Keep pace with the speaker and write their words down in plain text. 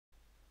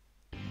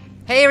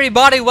Hey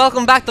everybody,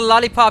 welcome back to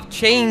Lollipop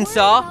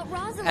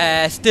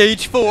Chainsaw,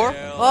 stage 4.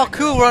 Oh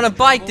cool, we're on a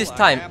bike this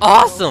time.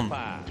 Awesome!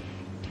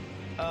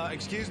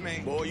 Excuse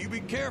me. Boy, you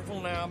be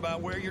careful now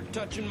about where you're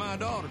touching my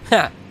daughter.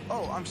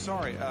 Oh, I'm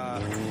sorry.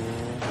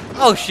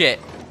 Oh shit.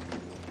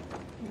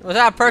 Was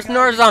that a person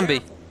or a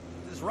zombie?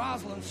 This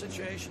Rosalind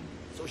situation,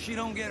 so she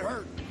don't get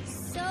hurt.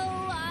 So,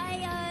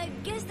 I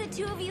guess the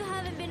two of you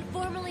haven't been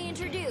formally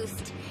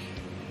introduced.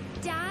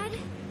 Dad,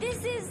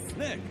 this is...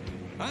 Nick,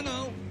 I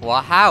know.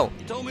 Well, how?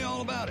 You told me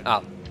all about it.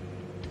 Oh.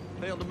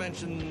 Failed to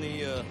mention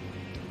the,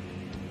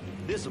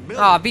 disability.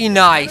 Oh, be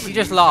nice. He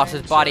just lost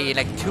his body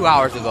like 2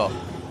 hours ago.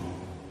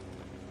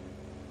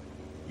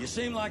 You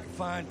seem like a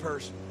fine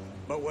person,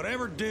 but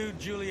whatever dude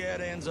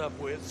Juliet ends up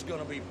with is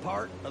gonna be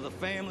part of the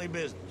family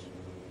business.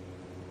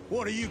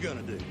 What are you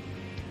gonna do?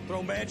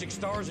 Throw magic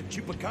stars at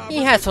Chupacabra?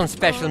 He has some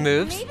special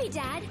moves. Maybe,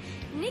 Dad.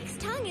 Nick's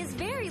tongue is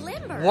very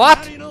limber. What?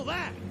 How do you know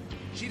that?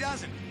 She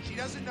doesn't. She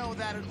doesn't know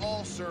that at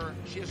all, sir.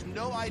 She has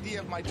no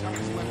idea if my tongue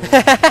is limber.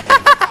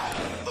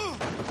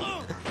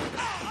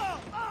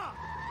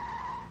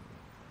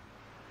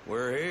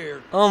 We're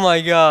here. Oh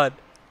my god.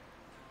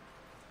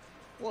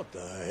 What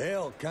the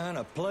hell kind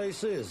of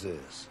place is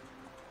this?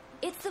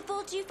 It's the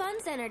Fulci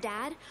Fun Center,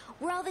 Dad,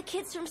 where all the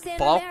kids from Santa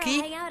Bulky?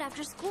 Mara hang out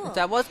after school. Is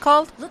that what it's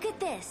called? Look at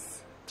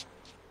this.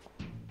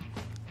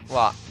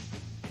 What?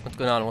 What's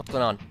going on? What's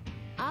going on?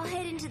 I'll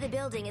head into the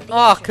building at the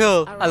Oh, entrance,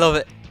 cool. all I love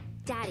right? it.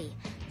 Daddy,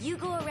 you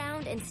go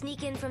around and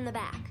sneak in from the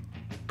back.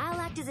 I'll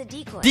act as a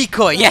decoy.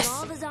 Decoy, drawing yes!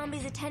 all the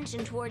zombies'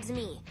 attention towards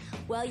me,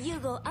 while you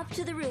go up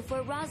to the roof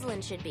where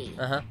Rosalind should be.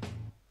 Uh-huh.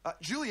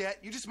 Juliet,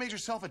 you just made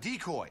yourself a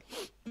decoy.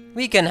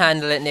 We can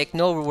handle it, Nick.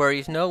 No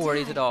worries. No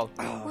worries at all.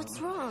 What's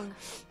wrong?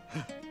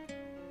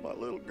 My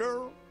little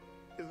girl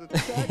is a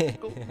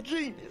tactical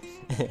genius.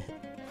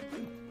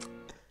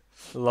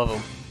 Love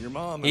him. Your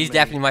mom and He's me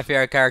definitely my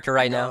favorite character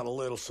right got now. a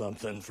little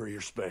something for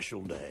your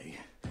special day.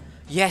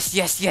 Yes,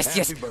 yes, yes,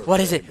 yes. Happy birthday, What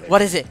is it? baby.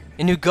 What is it?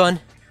 A new gun?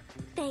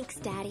 Thanks,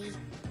 Daddy.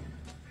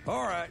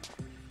 All right,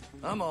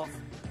 I'm off.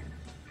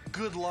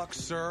 Good luck,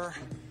 sir.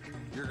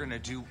 You're gonna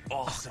do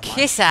awesome.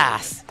 Kiss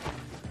ass.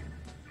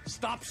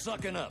 Stop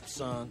sucking up,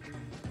 son.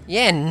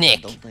 Yeah,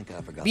 Nick. Don't think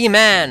I forgot. Be a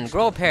man.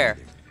 Grow a pair.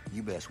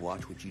 You best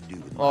watch what you do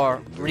with my Or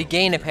little girl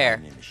regain a pair.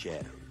 in the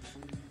shadows.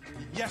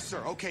 Yes,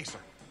 sir. Okay, sir.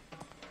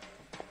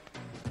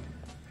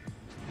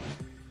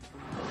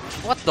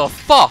 What the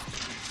fuck?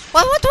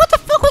 What the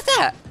fuck was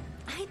that?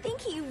 I think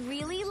he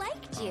really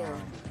liked you.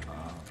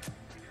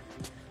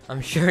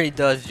 I'm sure he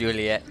does,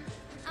 Juliet.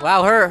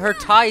 Wow, her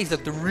thighs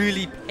looked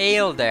really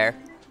pale there.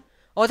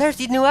 Oh, there's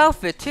the new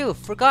outfit too.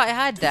 Forgot I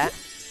had that.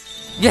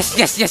 Yes,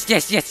 yes, yes,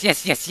 yes, yes,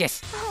 yes, yes,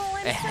 yes. Oh,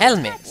 I'm A so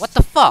helmet. touched. What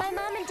the fuck? My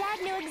mom and Dad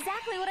knew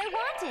exactly what I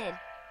wanted.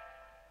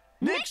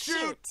 Nick,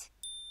 shoot!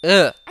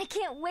 Ugh. I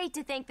can't wait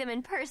to thank them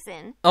in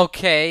person.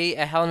 Okay,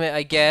 a helmet,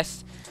 I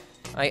guess.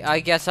 I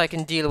guess I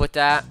can deal with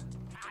that.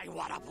 I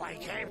wanna play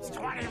games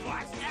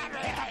 21.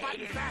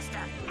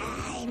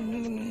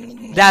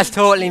 That's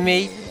totally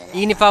me.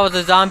 Even if I was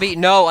a zombie,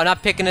 no, I'm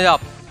not picking it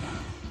up.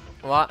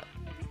 What?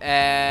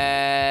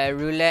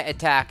 Roulette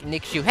attack.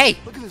 Nick shoot. Hey,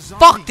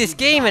 fuck this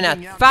game and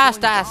that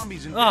fast ass.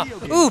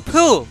 Ooh,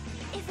 pool.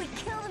 If we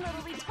kill them,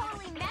 it'll be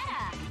totally meta.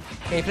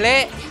 Can you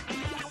play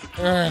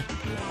it?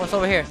 What's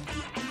over here?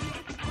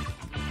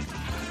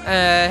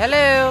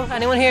 Hello?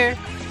 Anyone here?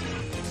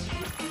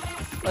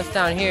 What's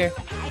down here?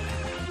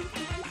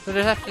 So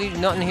there's absolutely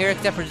nothing here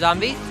except for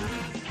zombies?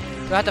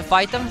 Do I have to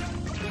fight them?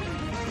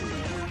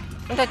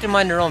 I think they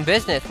mind their own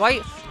business.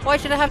 Why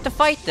should I have to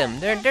fight them?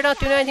 They're not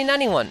doing anything to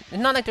anyone.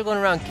 It's not like they're going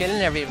around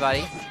killing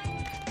everybody.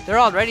 They're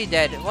already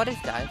dead. What is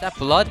that? Is that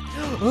blood?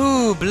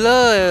 Ooh,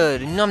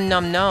 blood! Num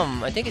num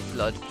num. I think it's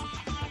blood.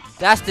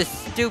 That's the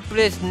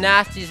stupidest,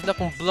 nastiest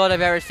looking blood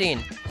I've ever seen.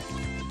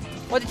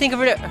 What do you think of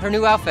her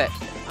new outfit?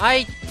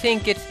 I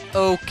think it's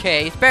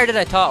okay. It's better than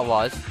I thought it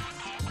was.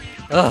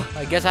 Ugh,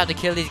 I guess I have to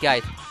kill these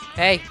guys.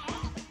 Hey.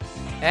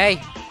 Hey.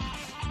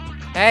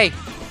 Hey.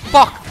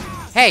 Fuck.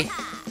 Hey.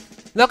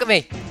 Look at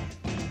me.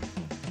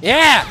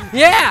 Yeah.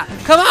 Yeah.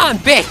 Come on,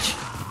 bitch.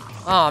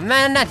 Oh,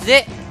 man, that's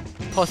it.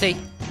 Pussy.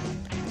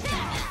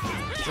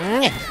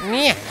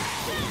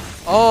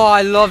 Oh,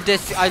 I love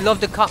this. I love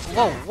the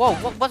whoa, whoa.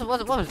 What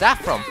was that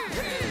from?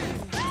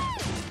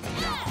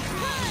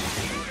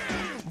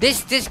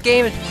 This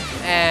game's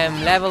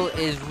level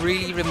is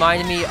really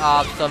reminding me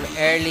of some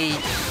early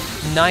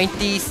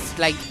 90's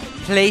like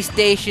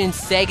PlayStation,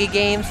 Sega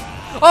games.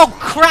 Oh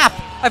crap!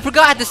 I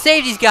forgot I had to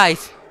save these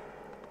guys.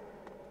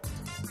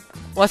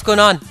 What's going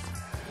on?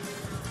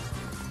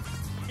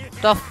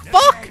 The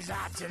fuck?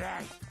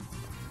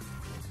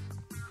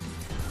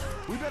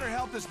 We better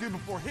help this dude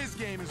before his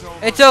game is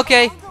over. It's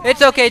okay.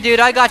 It's okay, dude.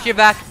 I got your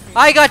back.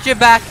 I got your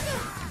back.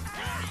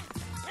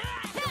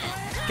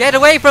 Get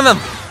away from him.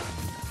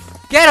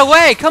 Get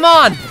away. Come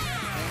on.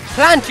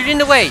 Plant, you're in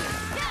the way.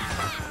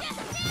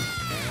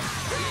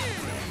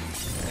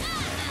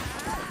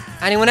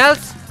 Anyone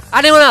else?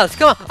 Anyone else?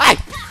 Come on. Aye.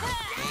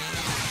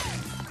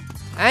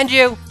 And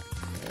you.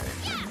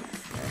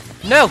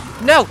 No,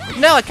 no,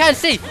 no, I can't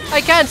see.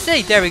 I can't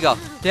see. There we go.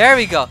 There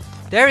we go.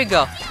 There we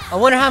go. I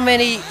wonder how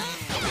many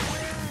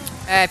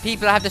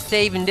people I have to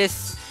save in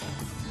this.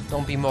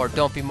 Don't be more.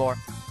 Don't be more.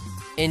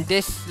 In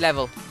this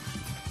level.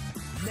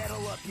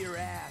 Metal up your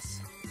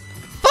ass.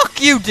 Fuck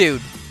you,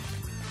 dude.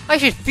 I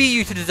should feed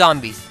you to the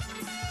zombies.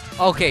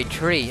 Okay,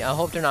 3. I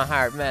hope they're not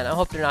hard, man. I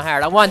hope they're not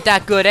hard. I want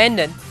that good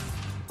ending.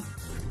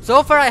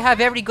 So far, I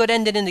have every good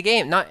ending in the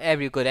game. Not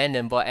every good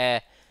ending,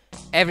 but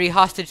every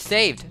hostage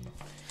saved.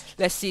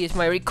 Let's see. Is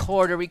my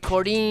recorder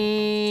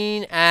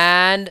recording?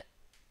 And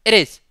it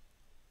is.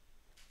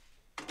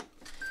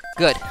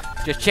 Good.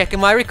 Just checking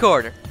my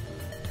recorder.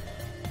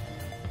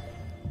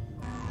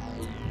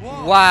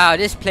 Whoa. Wow,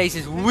 this place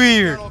is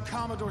weird.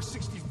 Commodore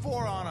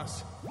 64 on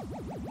us.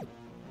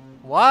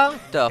 What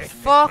the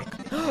fuck?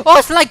 Oh,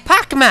 it's like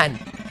Pacman!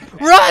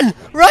 Run!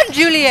 Run,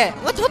 Juliet!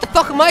 What the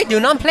fuck am I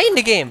doing? I'm playing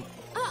the game.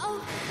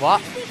 Uh-oh.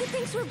 What? I think it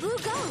thinks we're blue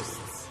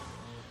ghosts.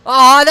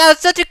 Oh, that was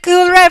such a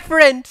cool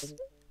reference!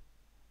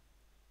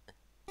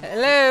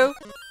 Hello?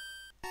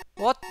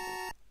 What?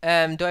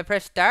 Do I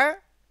press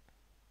start?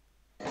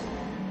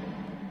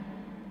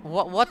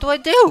 What do I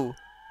do?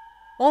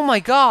 Oh my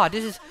god,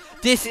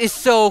 this is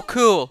so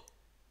cool.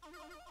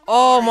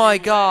 Oh my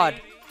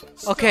god.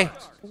 Okay.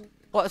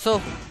 What,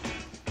 so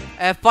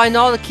find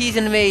all the keys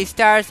in the maze.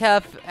 Stars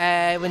help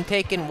when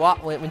taking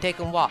what? When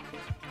taking what?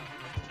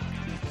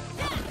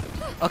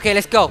 Okay,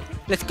 let's go.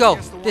 Let's go.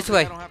 This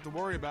way.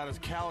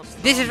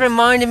 This is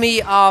reminding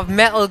me of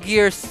Metal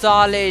Gear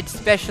Solid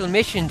special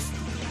missions.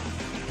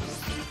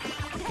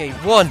 Okay,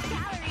 1.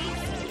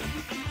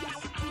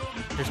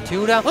 There's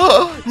 2 now.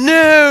 Oh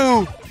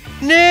no!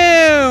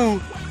 No!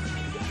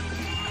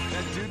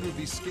 That dude would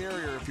be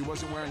scarier if he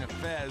wasn't wearing a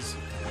fez.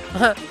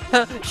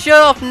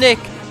 Shut up, Nick.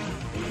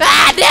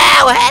 Ah,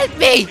 no! Help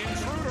me!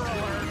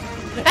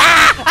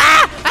 Ah,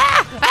 ah,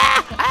 ah,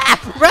 ah, ah.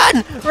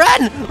 Run!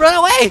 Run! Run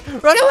away!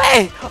 Run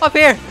away! Up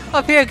here!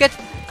 Up here! Go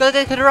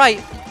to the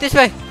right! This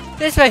way!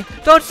 This way!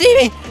 Don't see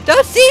me!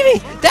 Don't see me!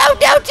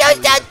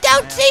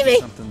 Don't see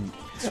me!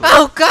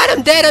 Oh god!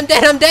 I'm dead! I'm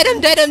dead! I'm dead! I'm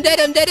dead! I'm dead!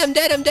 I'm dead! I'm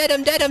dead! I'm dead!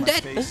 I'm dead! I'm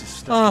dead!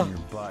 Oh.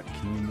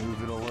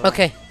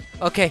 Okay.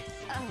 Okay.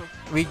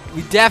 We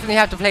definitely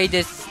have to play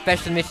this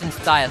special mission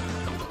style.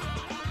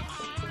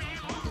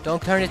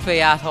 Don't turn this way,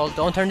 asshole.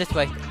 Don't turn this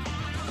way.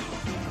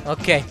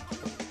 Okay.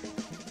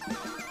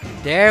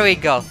 There we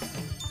go.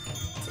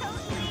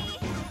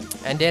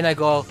 And then I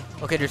go,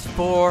 okay, there's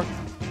 4,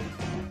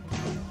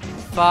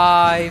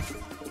 5.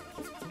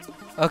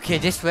 Okay,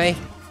 this way.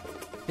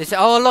 This,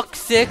 oh look,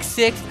 6.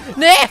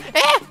 Nah,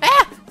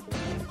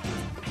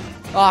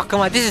 Oh,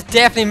 come on, this is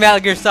definitely Metal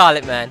Gear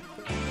Solid, man.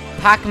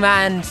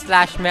 Pacman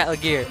 / Metal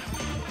Gear.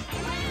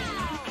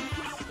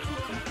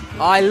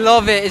 Oh, I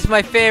love it. It's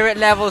my favorite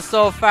level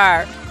so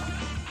far.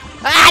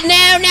 Ah,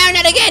 no,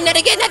 not again, not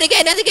again, not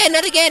again, not again,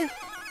 not again.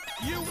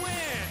 You win.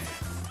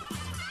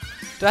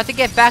 Do I have to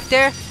get back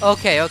there?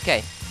 Okay,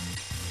 okay.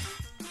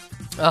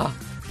 Oh,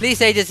 please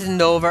say this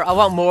isn't over. I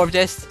want more of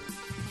this.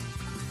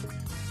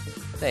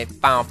 Say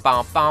bow,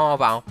 bow, bow,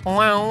 bow,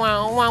 wow,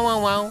 wow, wow, wow,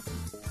 wow.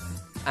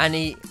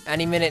 Any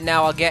minute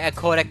now, I'll get a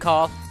codec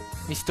call.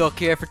 Be stuck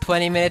here for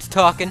 20 minutes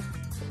talking.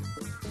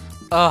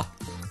 Oh,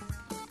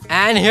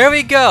 and here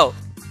we go.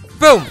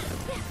 Boom.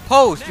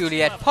 Pose,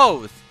 Juliet.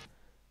 Pose.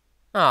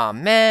 Aw,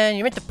 man,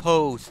 you meant to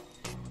pose.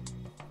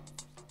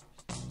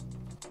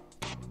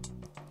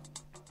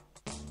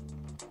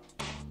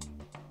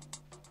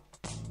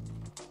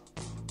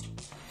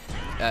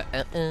 Now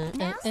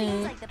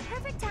seems like the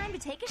perfect time to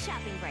take a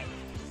shopping break.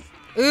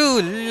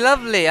 Ooh,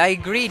 lovely. I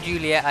agree,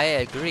 Juliet. I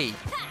agree.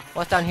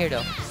 What's down here,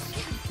 though?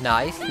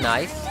 Nice,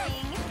 nice.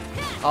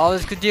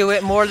 Always could do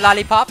with more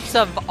lollipops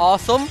of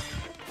awesome.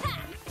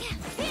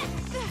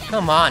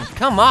 Come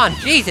on,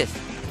 Jesus.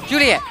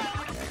 Juliet.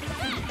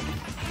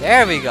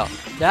 There we go.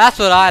 That's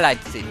what I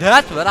like to see.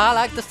 That's what I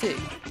like to see.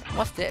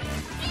 What's this?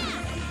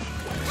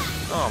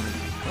 Oh.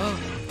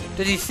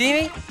 Did he see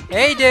me?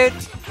 Hey, dude.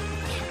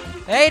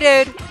 Hey,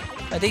 dude.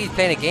 I think he's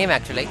playing a game,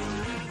 actually.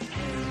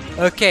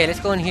 Okay, let's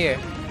go in here.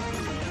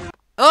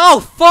 Oh,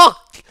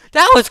 fuck!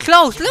 That was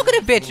close. Look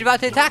at the bitch. She's about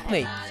to attack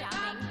me.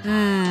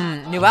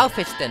 New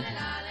outfits then.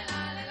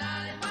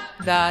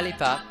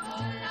 Lollipop.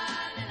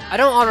 I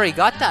don't already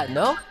got that,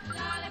 no?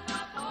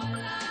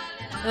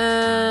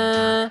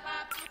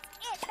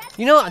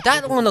 You know,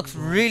 that one looks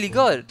really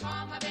good.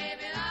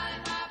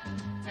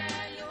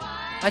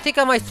 I think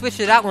I might switch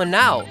to that one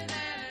now.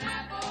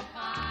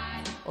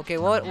 Okay,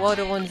 what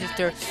other ones is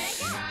there?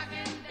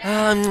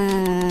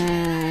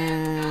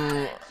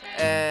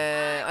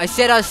 I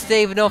said I was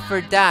saving up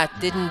for that,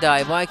 didn't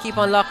I? Well, I keep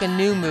unlocking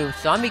new moves.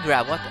 Zombie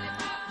grab, what the?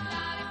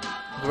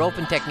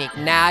 Groping technique.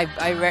 Nah,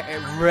 I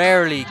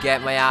rarely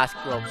get my ass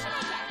groped.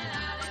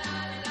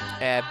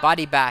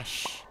 Body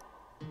bash.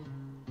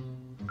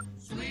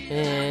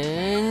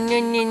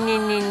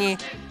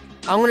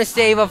 I'm gonna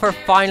save up for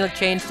final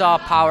chainsaw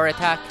power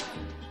attack.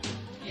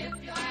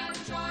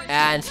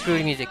 And screw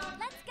the music.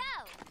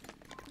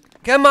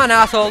 Come on,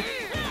 asshole.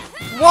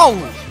 Whoa!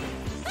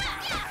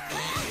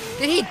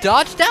 Did he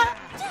dodge that?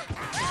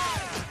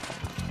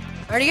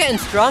 Are you getting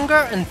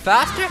stronger and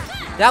faster?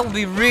 That would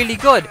be really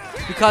good.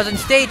 Because in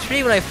stage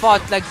 3 when I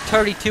fought like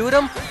 32 of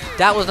them,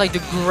 that was like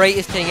the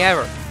greatest thing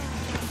ever.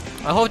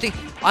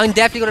 I'm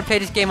definitely gonna play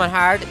this game on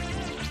hard.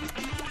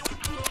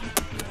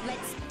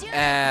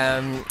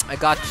 I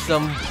got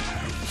some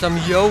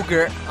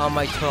yogurt on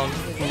my tongue.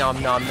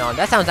 Nom nom nom.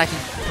 That sounds actually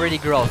pretty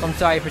gross. I'm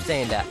sorry for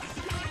saying that.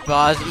 But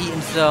I was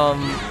eating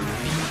some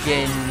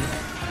vegan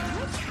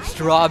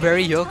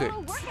strawberry yogurt.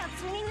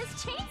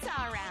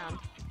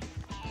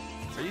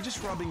 Are you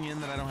just rubbing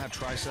in that I don't have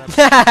triceps?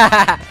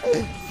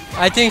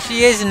 I think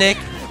she is, Nick.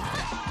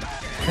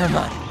 Come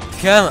on,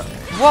 come on.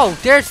 Whoa,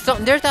 there's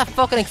that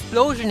fucking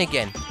explosion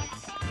again.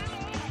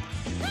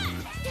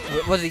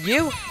 Was it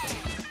you?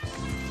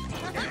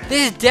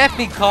 This is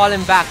definitely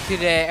calling back to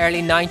the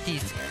early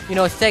 90s. You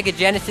know, Sega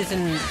Genesis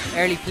and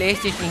early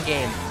PlayStation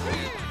games.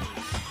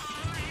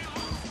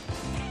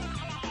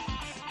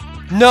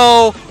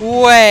 No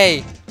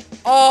way!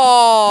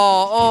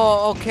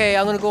 Oh, okay.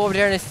 I'm gonna go over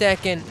there in a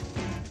second.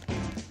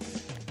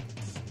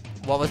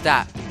 What was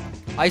that?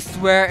 I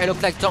swear it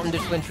looked like something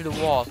just went through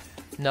the wall.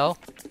 No?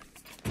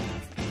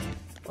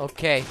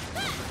 Okay.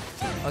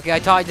 Okay, I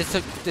thought I just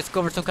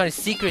discovered some kind of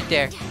secret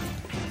there.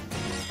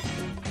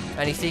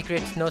 Any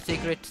secrets? No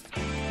secrets?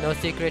 No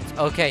secrets?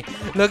 Okay.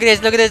 Look at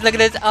this, look at this, look at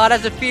this. Oh,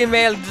 that's a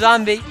female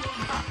zombie.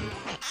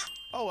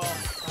 Oh well.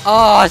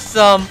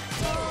 Awesome.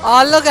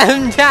 Oh, look at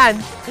him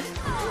dance.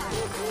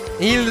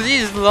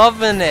 He's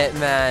loving it,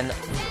 man.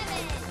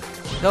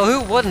 No,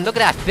 who wouldn't? Look at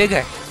that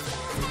figure.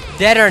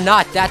 Dead or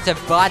not, that's a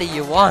body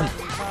you want.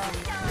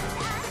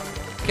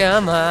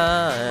 Come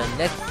on,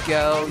 let's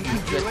go. You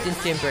Justin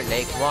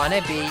Timberlake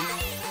wannabe.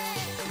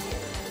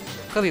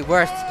 Could be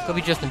worse. Could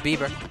be Justin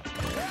Bieber.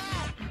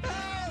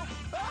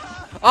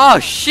 Oh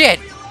shit!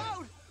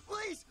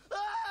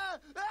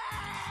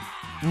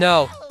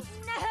 No. No,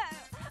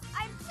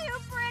 I'm too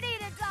pretty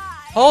to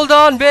die. Hold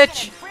on,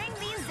 bitch. Bring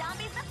these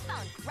zombies the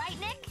funk, right,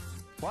 Nick?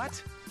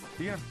 What?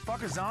 You gonna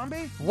fuck a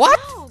zombie? What?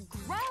 Oh,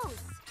 gross.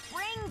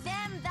 Bring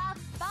them the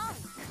funk.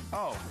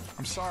 Oh,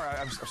 I'm sorry.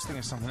 I was thinking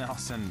of something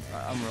else, and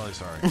I'm really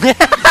sorry.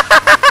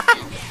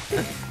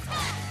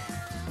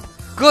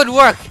 Good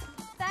work.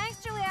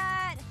 Thanks,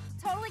 Juliet.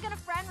 Totally gonna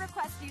friend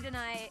request you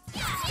tonight.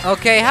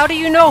 Okay, how do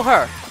you know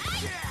her?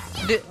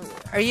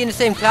 Are you in the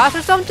same class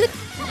or something?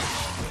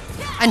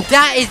 And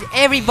that is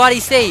everybody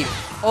saved.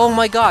 Oh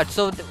my god,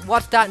 so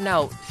what's that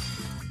now?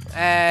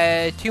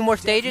 2 more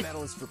stages?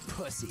 Metal is for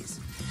pussies.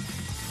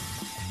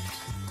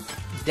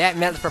 Death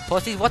metal for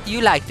pussies? What do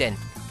you like then?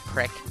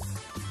 Prick.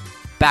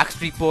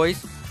 Backstreet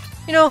Boys?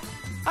 You know,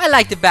 I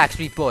like the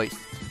Backstreet Boys.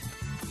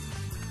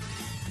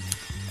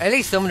 At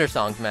least some of their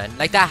songs, man.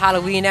 Like that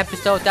Halloween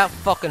episode, that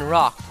fucking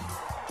rock.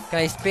 Can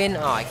I spin?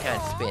 Oh, I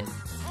can't spin.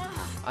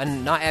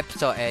 Not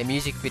episode,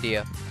 music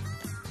video.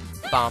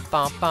 Bum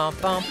bum bum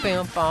bum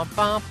bum bum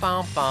bum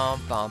bum bum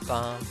bum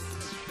bum.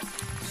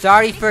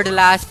 Sorry for the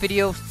last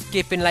video,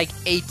 skipping like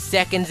 8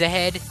 seconds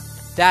ahead.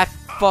 That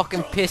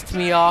fucking pissed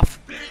me off.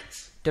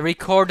 The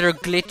recorder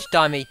glitched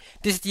on me.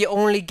 This is the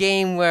only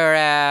game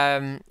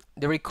where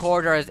the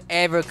recorder has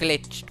ever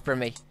glitched for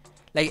me.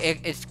 Like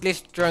it's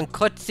glitched during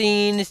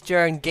cutscenes,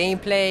 during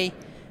gameplay.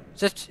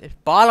 It's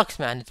bollocks,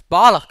 man. It's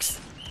bollocks.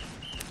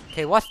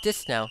 Okay, what's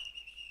this now?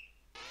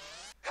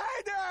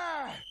 Hey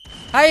there!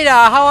 Hey there,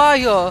 how are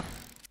you?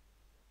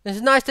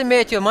 It's nice to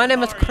meet you. My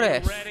name is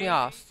Chris.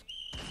 Yes.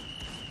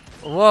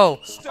 Whoa.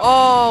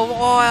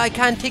 Oh, I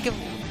can't think of.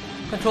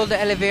 Control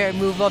the elevator and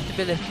move up the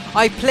building.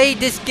 I played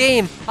this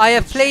game. I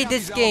have played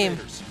this game.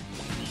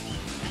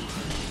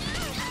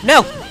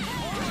 No.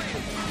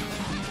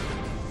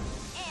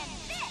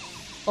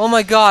 Oh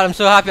my god, I'm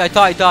so happy. I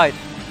thought I died.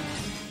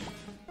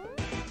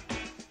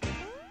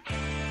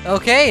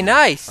 Okay,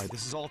 nice. Alright,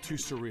 this is all too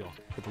surreal.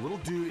 If a little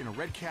dude in a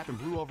red cap and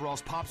blue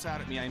overalls pops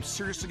out at me, I am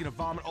seriously gonna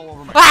vomit all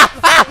over my.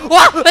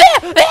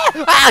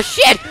 Oh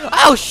shit!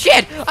 Oh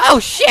shit! Oh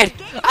shit!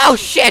 Oh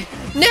shit!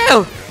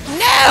 No!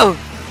 No!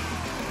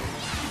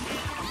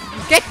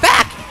 Get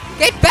back!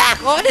 Get back!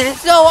 Oh, this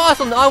is so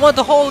awesome! I want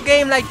the whole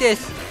game like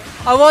this.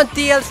 I want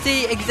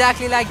DLC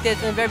exactly like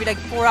this, and maybe like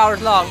 4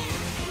 hours long.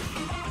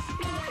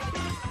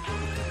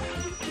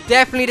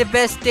 Definitely the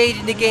best stage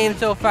in the game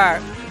so far.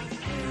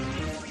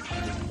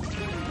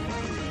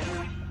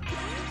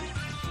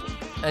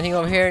 Anything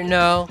over here?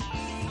 No.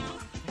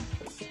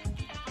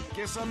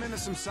 Guess I'm into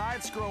some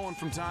side-scrolling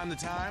from time to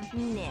time.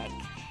 Nick,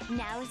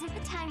 now isn't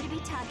the time to be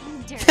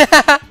talking dirty.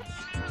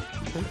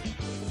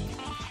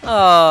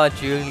 Oh,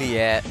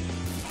 Juliet.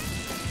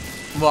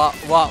 What?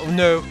 What?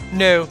 No.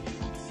 No.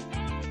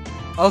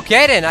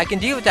 Okay then, I can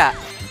deal with that.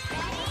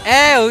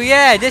 Oh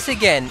yeah, this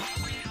again.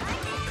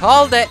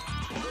 Called it.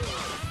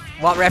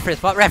 What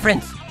reference? What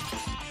reference?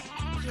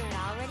 You're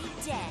already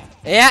dead.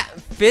 Yeah,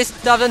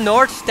 Fist of the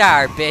North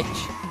Star,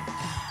 bitch.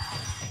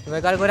 Do I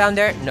gotta go down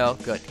there? No,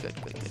 good, good,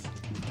 good, good.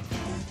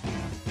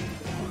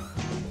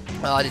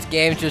 Oh, this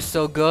game's just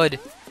so good.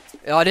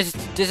 Oh, this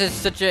is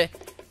such a.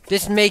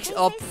 This makes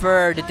up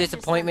for the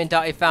disappointment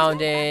that I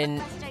found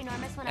in.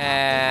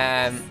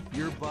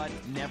 Your butt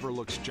never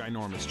looks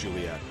ginormous,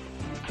 Juliet.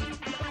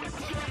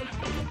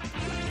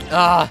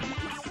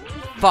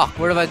 Fuck,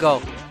 where do I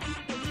go?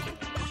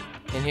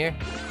 In here?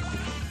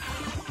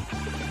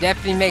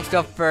 Definitely makes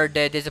up for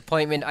the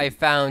disappointment I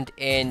found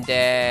in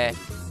the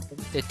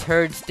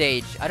third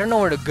stage. I don't know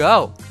where to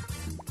go.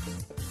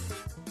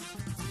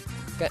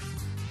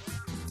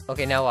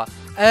 Okay, now what?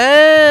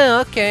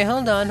 Oh, okay,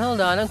 hold on.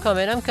 I'm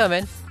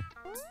coming.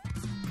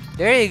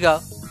 There you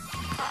go.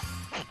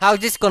 How's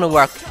this gonna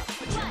work?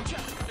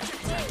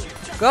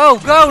 Go,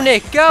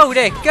 Nick, go!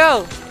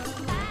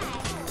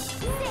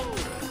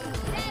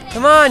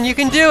 Come on, you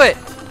can do it!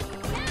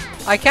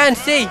 I can't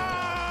see!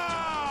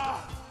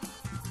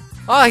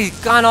 Oh, he's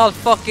gone all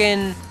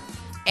fucking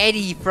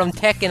Eddie from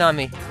Tekken on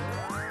me.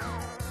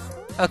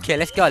 Okay,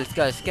 let's go.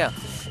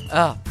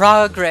 Oh,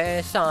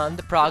 progress, I'm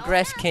the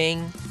progress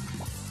king.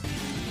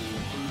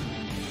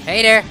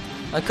 Hey there,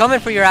 I'm coming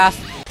for your ass.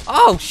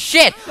 Oh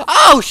shit,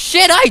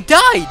 I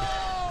died!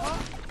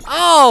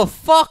 Oh,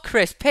 fuck,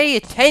 Chris, pay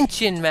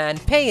attention, man,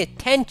 pay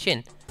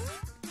attention.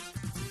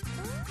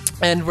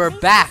 And we're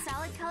back.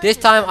 This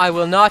time I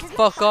will not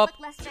fuck up.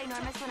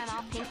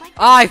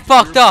 I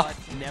fucked up.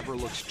 Never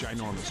looks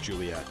ginormous,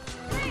 Juliet.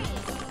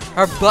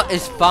 Her butt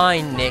is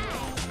fine, Nick.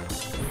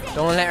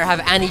 Don't let her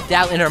have any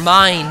doubt in her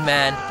mind,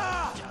 man.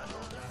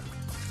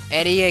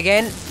 Eddie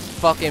again?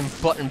 Fucking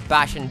button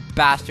bashing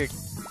bastard.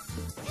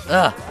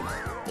 Ugh.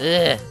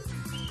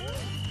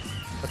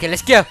 Okay,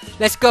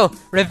 let's go.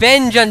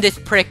 Revenge on this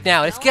prick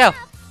now. Let's go.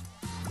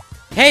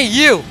 Hey,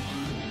 you.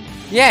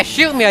 Yeah,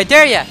 shoot me, I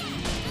dare ya.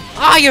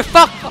 Oh, you're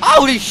fucked.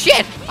 Holy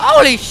shit.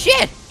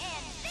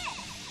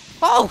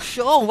 Oh,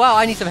 wow,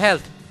 I need some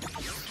help.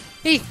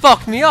 He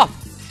fucked me up.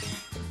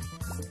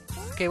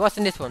 Okay, what's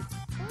in this one?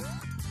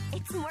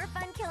 It's more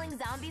fun killing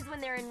zombies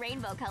when they're in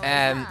rainbow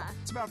colors.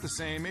 It's about the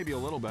same, maybe a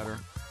little better.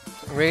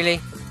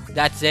 Really?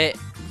 That's it?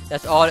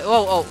 That's all?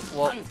 Whoa.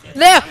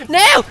 No!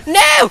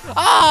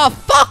 Oh,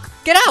 fuck!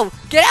 Get out!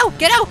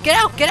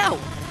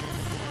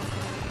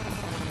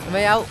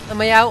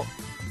 Am I out?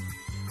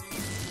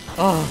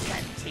 Oh.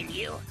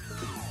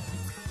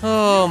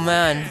 Oh,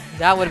 man.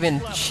 That would have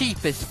been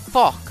cheap as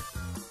fuck.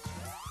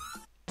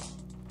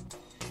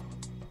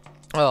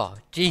 Oh,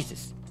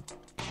 Jesus.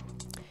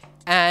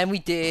 And we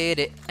did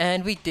it.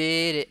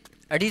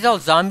 Are these all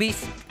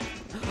zombies?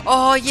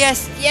 Oh,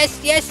 yes.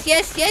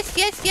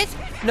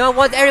 No, I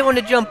want everyone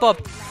to jump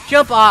up.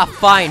 Ah,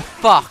 fine.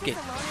 Fuck it.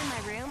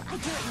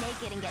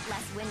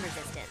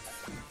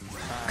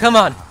 Come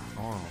on.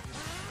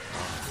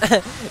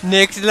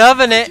 Nick's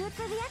loving it.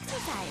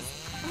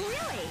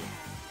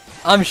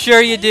 I'm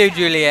sure you do,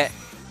 Juliet.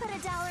 Put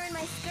 $1 in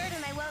my skirt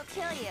and I won't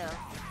kill you.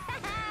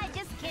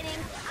 Just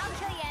kidding. I'll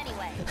kill you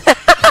anyway.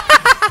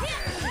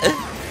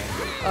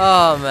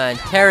 Oh man,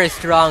 Tara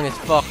Strong is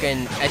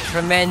fucking a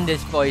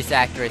tremendous voice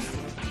actress.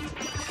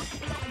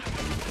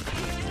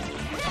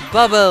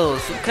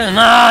 Bubbles, come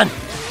on!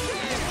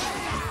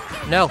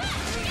 No.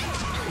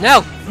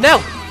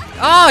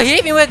 Oh, he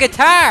hit me with a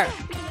guitar!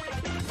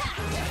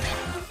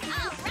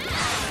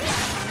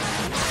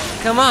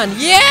 Come on,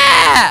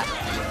 yeah!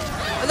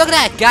 Look at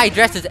that guy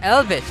dressed as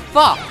Elvis.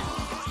 Fuck!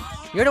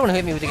 You're the one who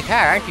hit me with the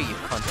guitar, aren't you, you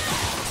cunt?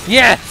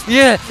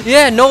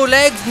 Yeah! No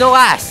legs, no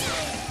ass.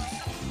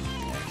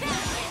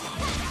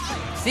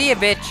 See ya,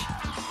 bitch.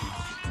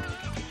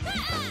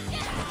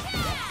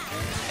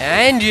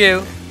 And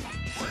you.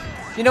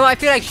 You know what? I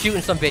feel like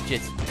shooting some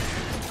bitches.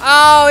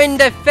 Oh, in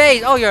the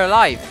face! Oh, you're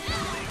alive.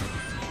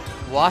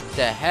 What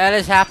the hell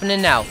is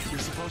happening now? You're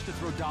supposed to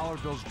throw dollar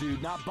bills,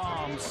 dude, not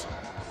bombs.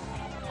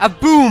 A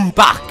boom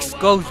box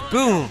goes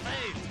boom.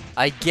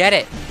 I get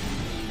it.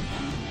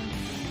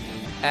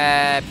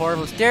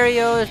 Portable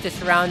stereos. The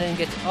surrounding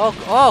gets.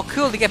 Oh,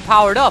 cool to get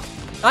powered up.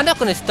 I'm not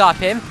gonna stop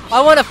him.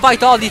 I want to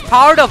fight all these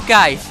powered up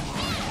guys.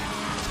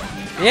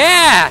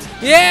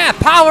 Yeah,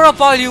 power up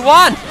all you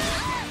want.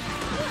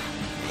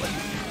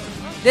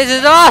 This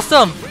is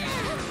awesome.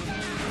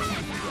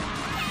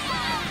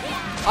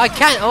 I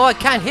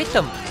can't hit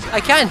them.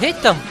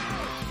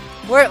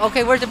 Where's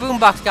the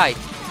boombox guy?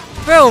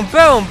 Boom,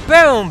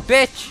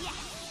 bitch.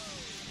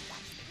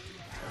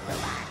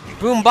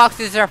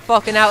 Boomboxes are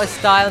fucking out of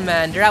style,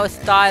 man. They're out of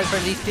style for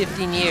at least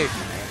 15 years.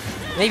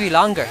 Maybe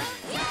longer.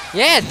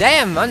 Yeah,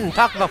 damn. I'm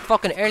talking about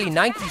fucking early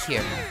 90's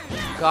here.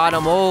 God,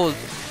 I'm old.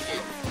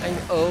 I'm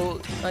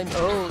old.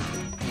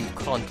 You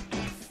cunt.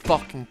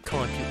 Fucking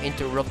cunt. You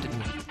interrupted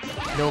me.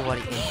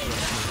 Nobody interrupted me.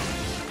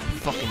 You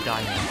fucking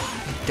die now.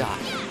 You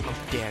die. How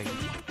dare you.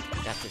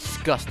 That's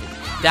disgusting.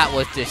 That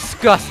was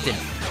disgusting.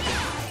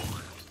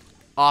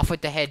 Off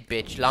with the head,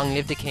 bitch. Long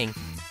live the king.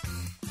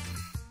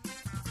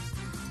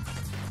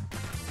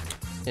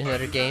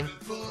 Another game.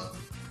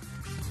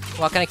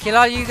 Well, can I kill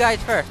all you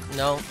guys first?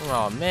 No.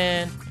 Oh,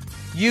 man.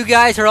 You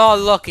guys are all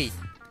lucky.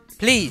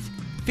 Please,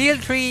 feel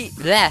free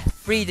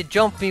to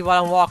jump me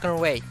while I'm walking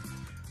away.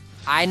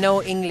 I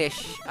know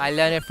English. I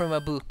learned it from a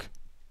book.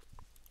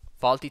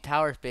 Faulty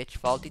Towers, bitch.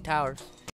 Faulty Towers.